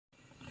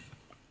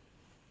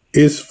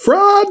It's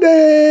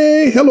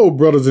Friday. Hello,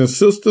 brothers and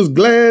sisters.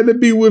 Glad to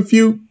be with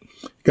you.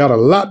 Got a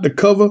lot to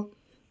cover.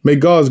 May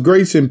God's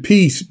grace and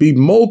peace be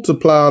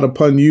multiplied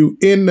upon you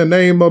in the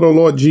name of the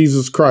Lord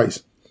Jesus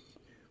Christ.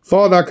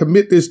 Father, I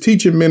commit this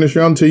teaching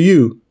ministry unto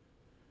you.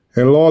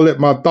 And Lord, let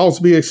my thoughts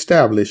be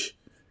established,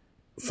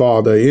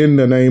 Father, in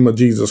the name of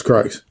Jesus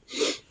Christ.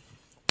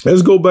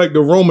 Let's go back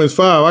to Romans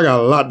 5. I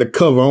got a lot to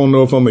cover. I don't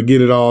know if I'm going to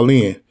get it all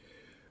in.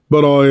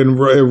 But in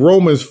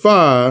Romans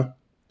 5,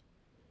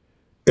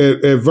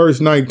 at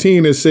verse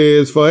 19, it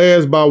says, "For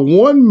as by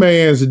one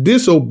man's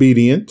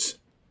disobedience,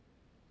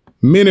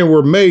 many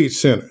were made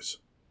sinners,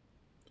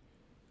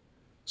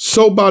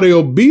 so by the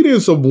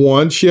obedience of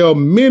one shall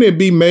many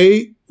be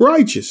made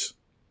righteous."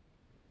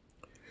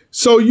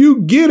 So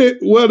you get it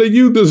whether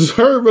you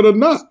deserve it or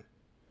not.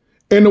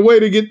 And the way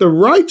to get the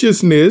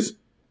righteousness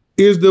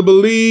is to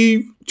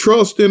believe,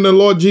 trust in the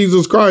Lord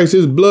Jesus Christ,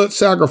 his blood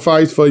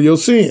sacrifice for your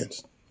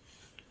sins.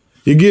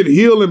 You get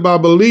healing by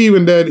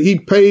believing that he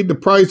paid the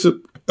price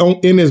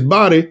in his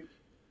body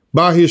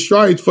by his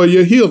stripes for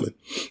your healing.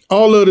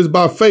 All of it is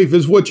by faith.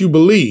 It's what you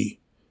believe.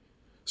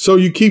 So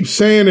you keep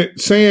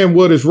saying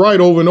what is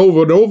right over and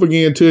over and over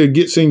again until it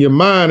gets in your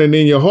mind and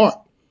in your heart.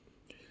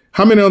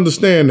 How many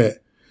understand that?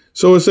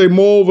 So it say,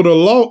 moreover, the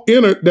law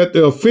entered that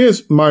the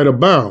offense might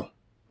abound,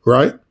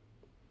 right?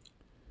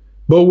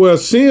 But where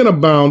sin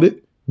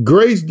abounded,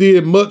 grace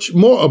did much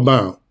more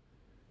abound.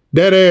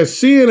 That as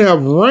sin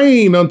have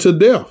reigned unto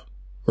death,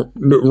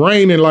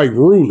 reigning like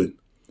ruling,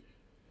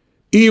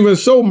 even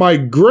so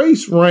might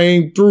grace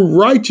reign through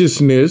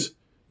righteousness.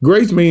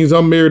 Grace means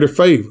unmerited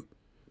favor.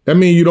 That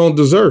means you don't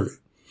deserve it.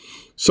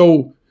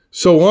 So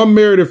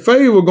unmerited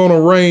favor going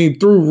to reign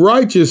through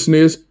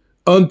righteousness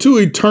unto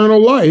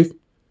eternal life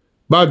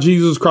by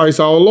Jesus Christ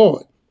our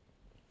Lord.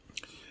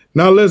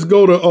 Now let's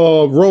go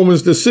to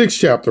Romans the 6th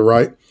chapter,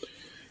 right?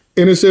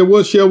 And it said,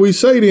 "What shall we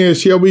say then?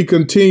 Shall we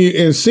continue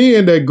in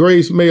sin that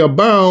grace may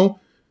abound?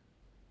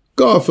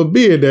 God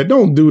forbid that.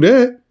 Don't do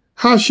that.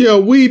 How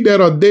shall we that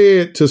are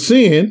dead to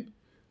sin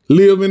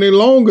live any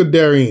longer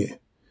therein?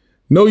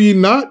 Know ye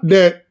not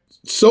that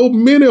so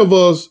many of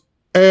us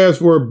as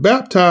were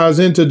baptized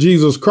into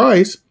Jesus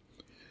Christ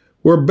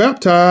were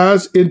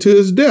baptized into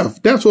his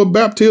death?" That's what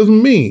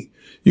baptism means.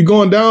 You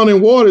going down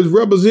in water is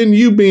representing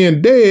you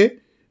being dead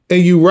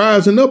and you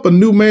rising up a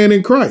new man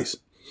in Christ.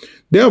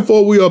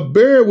 Therefore, we are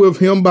buried with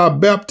him by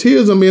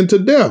baptism into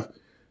death,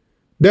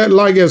 that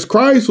like as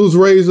Christ was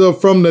raised up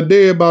from the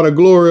dead by the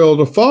glory of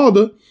the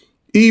Father,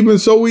 even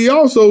so we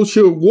also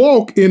should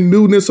walk in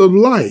newness of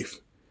life.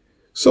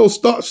 So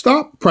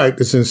stop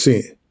practicing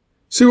sin.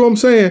 See what I'm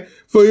saying?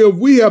 For if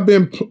we have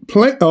been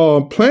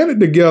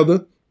planted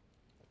together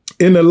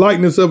in the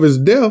likeness of his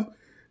death,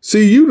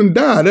 see, you done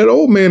died. That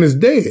old man is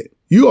dead.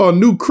 You are a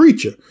new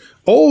creature.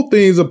 Old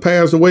things are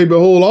passed away.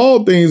 Behold,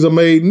 all things are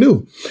made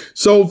new.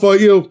 So for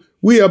if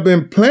we have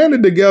been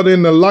planted together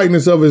in the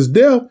likeness of his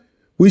death,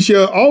 we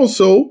shall be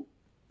also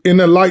in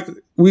the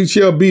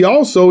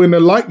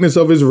likeness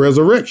of his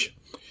resurrection.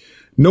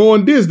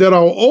 Knowing this, that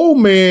our old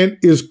man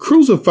is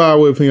crucified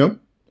with him,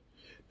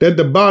 that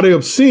the body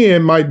of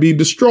sin might be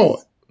destroyed,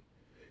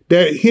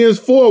 that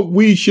henceforth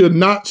we should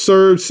not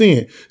serve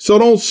sin. So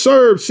don't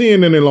serve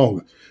sin any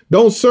longer.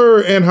 Don't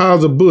serve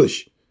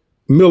Anheuser-Busch,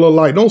 Miller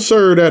Lite. Don't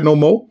serve that no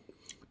more.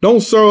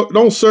 Don't serve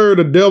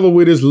the devil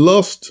with his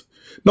lust.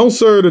 Don't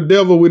serve the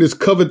devil with his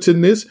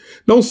covetousness.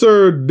 Don't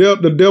serve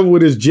the devil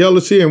with his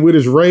jealousy and with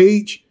his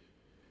rage.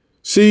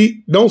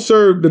 See, don't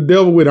serve the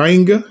devil with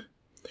anger.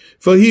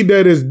 For he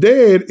that is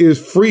dead is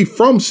free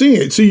from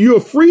sin. See, you're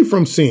free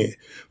from sin.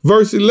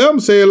 Verse 11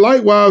 says,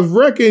 "Likewise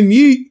reckon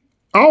ye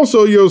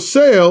also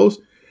yourselves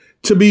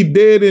to be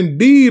dead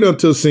indeed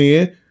unto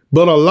sin,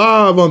 but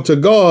alive unto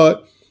God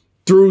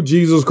through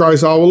Jesus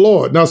Christ our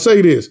Lord." Now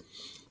say this.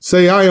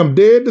 Say, "I am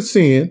dead to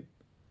sin,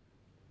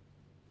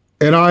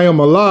 and I am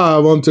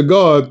alive unto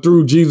God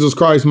through Jesus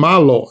Christ my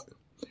Lord."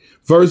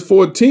 Verse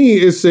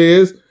 14, it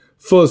says,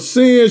 "For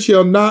sin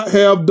shall not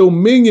have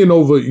dominion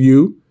over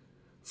you,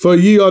 for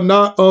ye are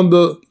not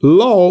under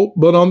law,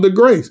 but under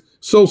grace."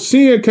 So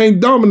sin can't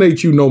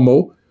dominate you no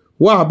more.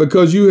 Why?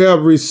 Because you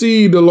have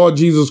received the Lord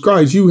Jesus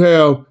Christ. You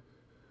have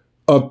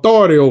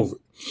authority over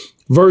it.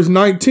 Verse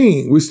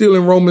 19, we're still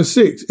in Romans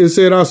 6. It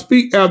said, "I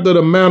speak after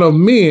the manner of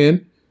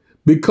men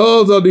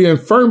because of the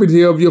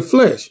infirmity of your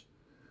flesh.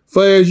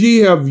 For as ye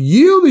have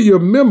yielded your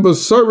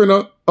members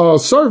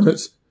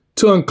servants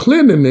to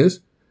uncleanness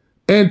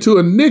and to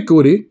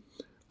iniquity,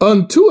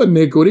 unto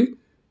iniquity,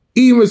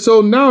 even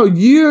so now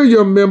yield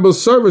your members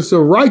servants to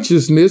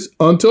righteousness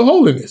unto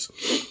holiness."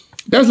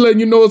 That's letting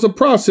you know it's a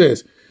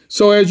process.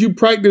 So as you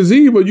practice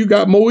evil, you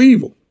got more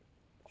evil.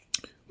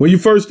 When you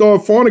first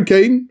started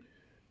fornicating,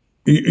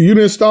 you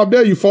didn't stop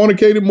there. You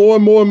fornicated more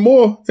and more and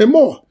more and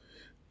more.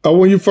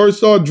 When you first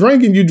started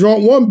drinking, you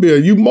drank one beer.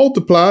 You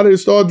multiplied it and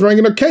started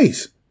drinking a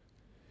case.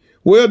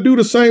 Well, do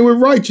the same with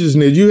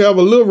righteousness. You have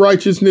a little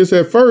righteousness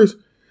at first,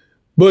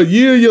 but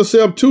yield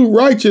yourself to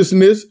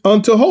righteousness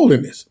unto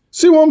holiness.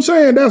 See what I'm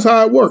saying? That's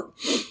how it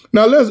works.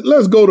 Now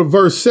let's go to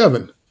verse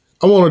 7.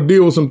 I want to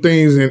deal with some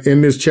things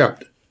in this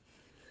chapter.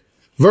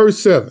 Verse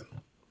 7.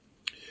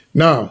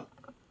 Now,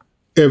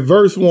 at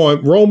verse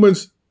 1,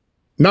 Romans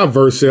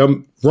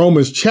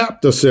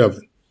chapter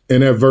 7,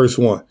 and at verse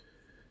 1.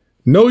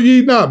 Know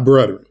ye not,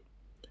 brethren,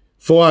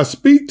 for I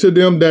speak to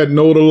them that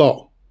know the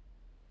law,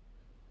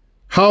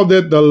 how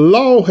that the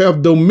law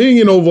have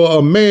dominion over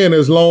a man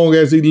as long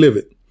as he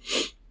liveth.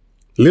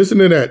 Listen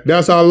to that.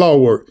 That's how law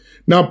works.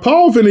 Now,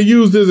 Paul finna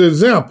use this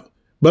example,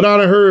 but I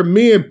done heard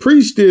men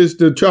preach this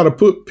to try to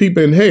put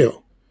people in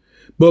hell.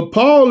 But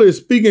Paul is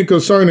speaking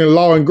concerning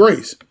law and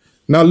grace.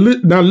 Now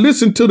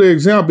listen to the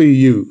example he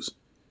used.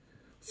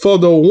 For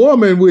the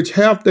woman which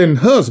hath an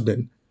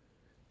husband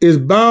is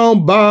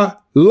bound by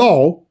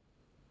law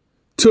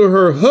to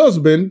her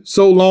husband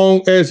so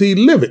long as he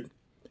liveth.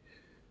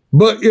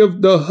 But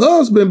if the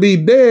husband be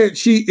dead,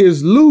 she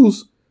is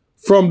loose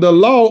from the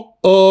law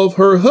of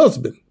her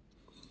husband.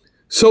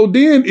 So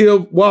then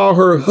if while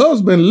her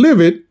husband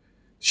liveth,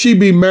 she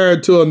be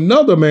married to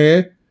another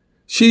man,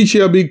 she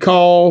shall be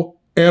called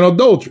an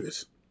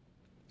adulteress.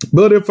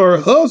 But if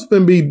her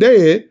husband be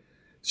dead,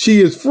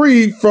 she is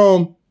free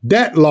from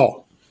that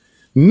law.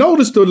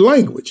 Notice the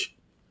language.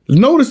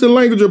 Notice the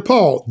language of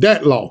Paul,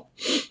 that law.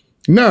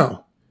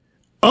 Now,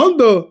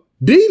 under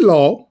the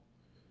law,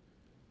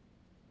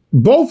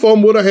 both of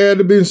them would have had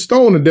to been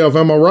stoned to death,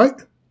 am I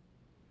right?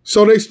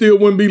 So they still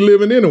wouldn't be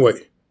living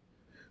anyway.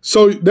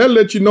 So that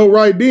lets you know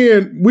right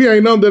then, we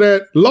ain't under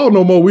that law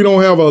no more. We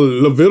don't have a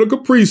Levitical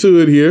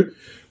priesthood here.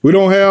 We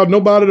don't have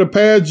nobody to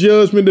pass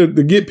judgment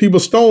to get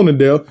people stoned to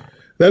death.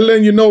 That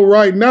letting you know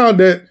right now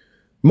that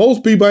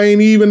most people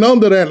ain't even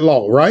under that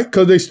law, right?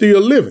 Because they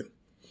still living.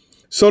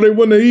 So they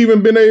wouldn't have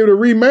even been able to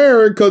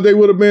remarry because they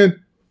would have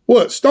been,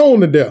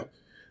 stoned to death.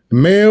 The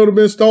man would have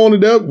been stoned to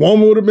death.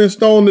 Woman would have been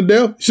stoned to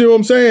death. See what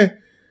I'm saying?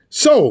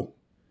 So,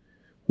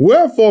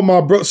 wherefore,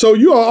 my brother, so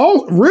you are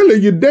all, really,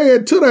 you're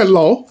dead to that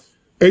law,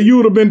 and you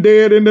would have been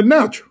dead in the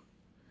natural.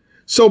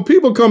 So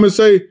people come and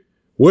say,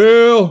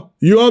 well,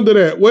 you under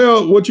that.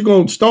 Well, what, you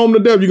going to stone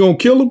them to death? You going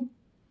to kill them?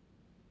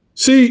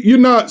 You're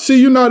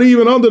not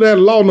even under that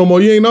law no more.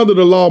 You ain't under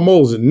the law of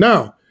Moses.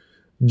 Now,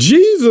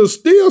 Jesus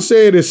still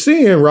said it's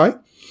sin, right?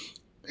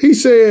 He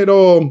said,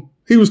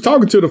 he was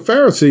talking to the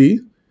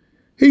Pharisees.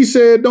 He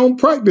said, don't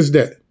practice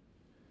that.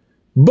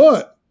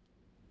 But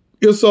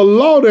it's a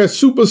law that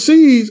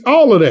supersedes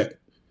all of that.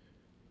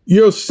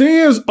 Your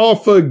sins are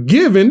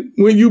forgiven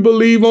when you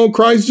believe on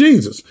Christ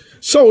Jesus.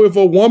 So if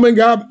a woman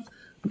got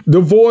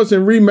divorced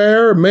and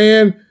remarried, a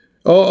man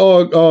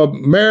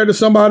married to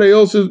somebody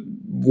else's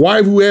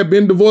wife who had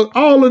been divorced,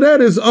 all of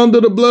that is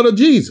under the blood of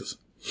Jesus.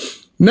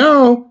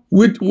 Now,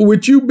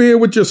 with you being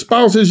with your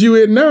spouse as you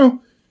is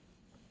now,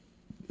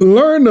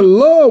 learn to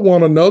love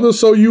one another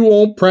so you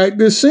won't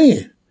practice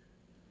sin.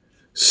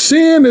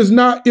 Sin is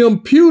not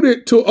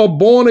imputed to a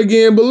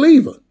born-again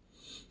believer.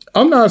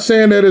 I'm not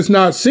saying that it's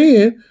not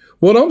sin.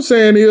 What I'm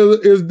saying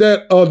is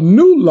that a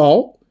new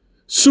law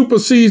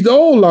supersedes the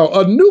old law.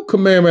 A new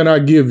commandment I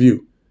give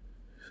you.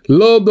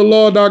 Love the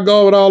Lord thy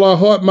God with all our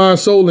heart, mind,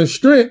 soul, and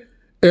strength,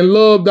 and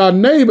love thy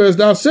neighbor as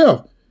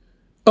thyself.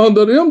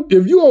 Under them,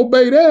 if you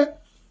obey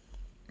that,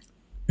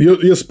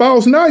 your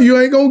spouse now, you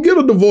ain't going to get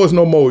a divorce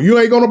no more. You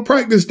ain't going to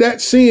practice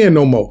that sin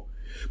no more.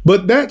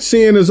 But that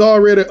sin is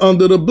already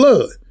under the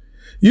blood.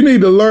 You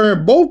need to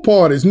learn, both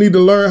parties need to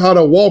learn how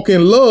to walk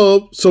in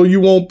love so you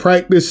won't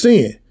practice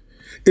sin.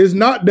 It's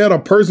not that a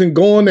person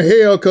going to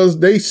hell because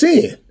they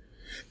sin.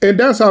 And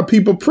that's how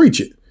people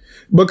preach it,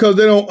 because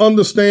they don't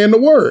understand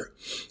the word.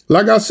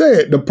 Like I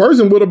said, the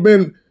person would have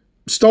been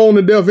stoned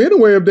to death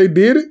anyway if they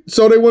did it,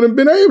 so they wouldn't have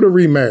been able to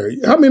remarry.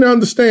 How many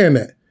understand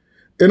that?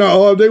 And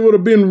if they would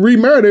have been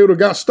remarried, they would have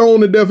got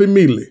stoned to death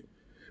immediately.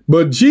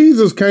 But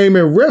Jesus came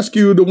and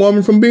rescued the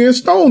woman from being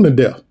stoned to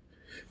death,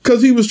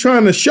 because he was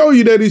trying to show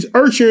you that he's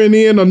ushering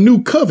in a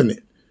new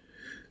covenant.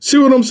 See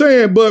what I'm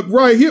saying? But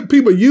right here,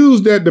 people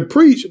use that to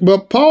preach,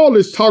 but Paul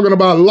is talking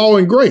about law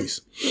and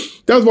grace.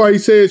 That's why he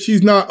says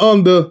she's not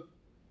under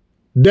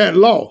that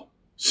law.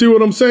 See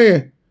what I'm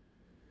saying?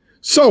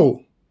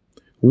 So,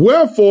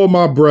 wherefore,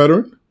 my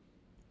brethren,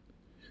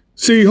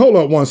 hold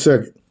up one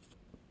second.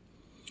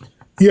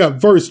 Yeah,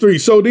 verse 3.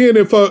 So then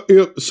if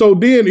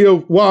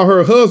while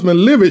her husband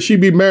liveth, she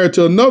be married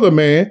to another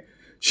man,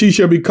 she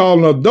shall be called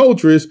an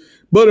adulteress.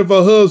 But if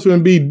her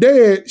husband be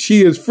dead,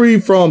 she is free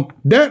from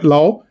that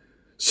law,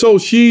 so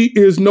she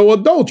is no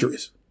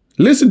adulteress.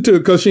 Listen to it,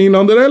 because she ain't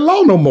under that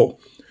law no more,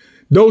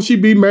 though she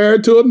be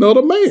married to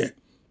another man.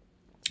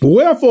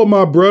 Wherefore,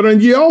 my brethren,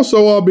 ye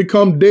also are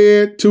become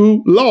dead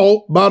to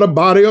law by the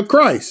body of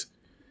Christ,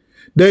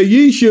 that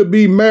ye should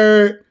be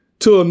married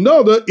to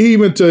another,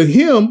 even to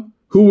him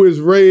who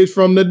is raised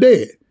from the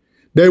dead,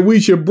 that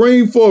we should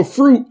bring forth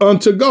fruit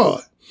unto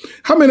God.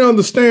 How many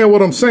understand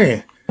what I'm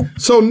saying?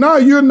 So now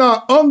you're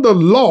not under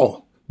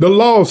law, the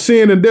law of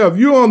sin and death.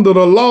 You're under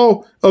the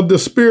law of the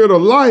spirit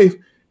of life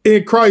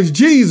in Christ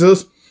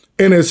Jesus,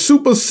 and it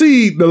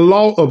supersedes the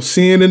law of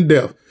sin and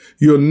death.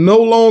 You're no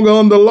longer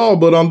under law,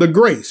 but under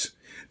grace.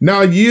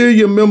 Now yield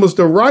your members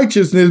to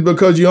righteousness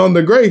because you're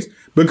under grace,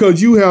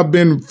 because you have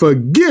been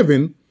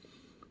forgiven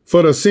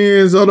for the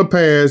sins of the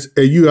past,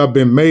 and you have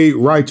been made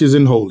righteous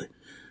and holy.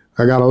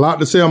 I got a lot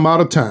to say. I'm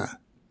out of time.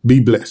 Be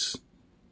blessed.